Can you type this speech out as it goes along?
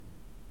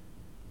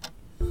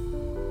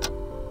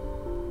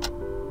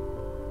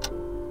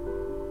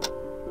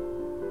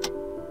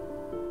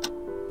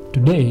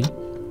Today,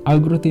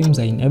 algorithms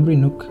are in every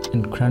nook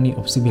and cranny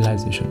of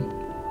civilization.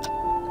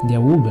 They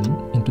are woven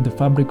into the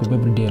fabric of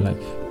everyday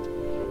life.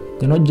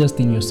 They're not just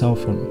in your cell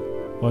phone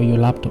or your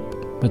laptop,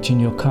 but in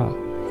your car,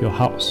 your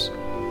house,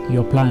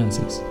 your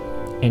appliances,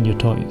 and your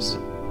toys.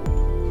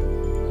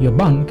 Your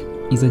bank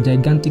is a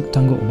gigantic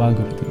tangle of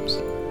algorithms,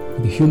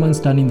 with humans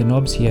turning the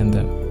knobs here and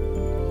there.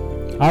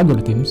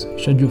 Algorithms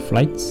schedule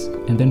flights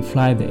and then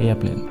fly the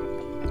airplane.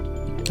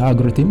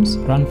 Algorithms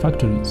run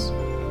factories,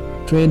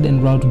 trade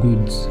and route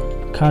goods,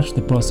 cache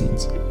the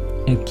proceeds,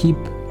 and keep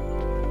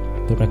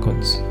the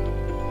records.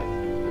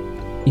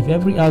 If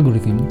every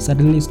algorithm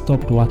suddenly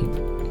stopped working,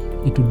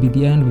 it would be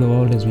the end of the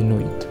world as we know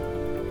it.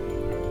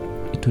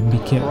 It would be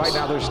chaos. Right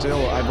now there's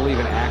still, I believe,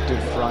 an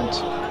active front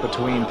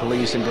between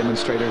police and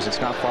demonstrators. It's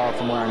not far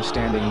from where I'm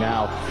standing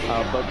now.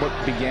 But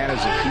what began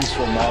as a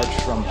peaceful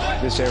march from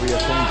this area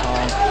of Hong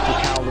Kong to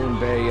Kowloon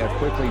Bay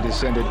quickly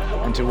descended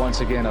into,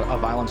 once again, a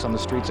violence on the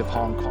streets of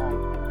Hong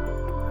Kong.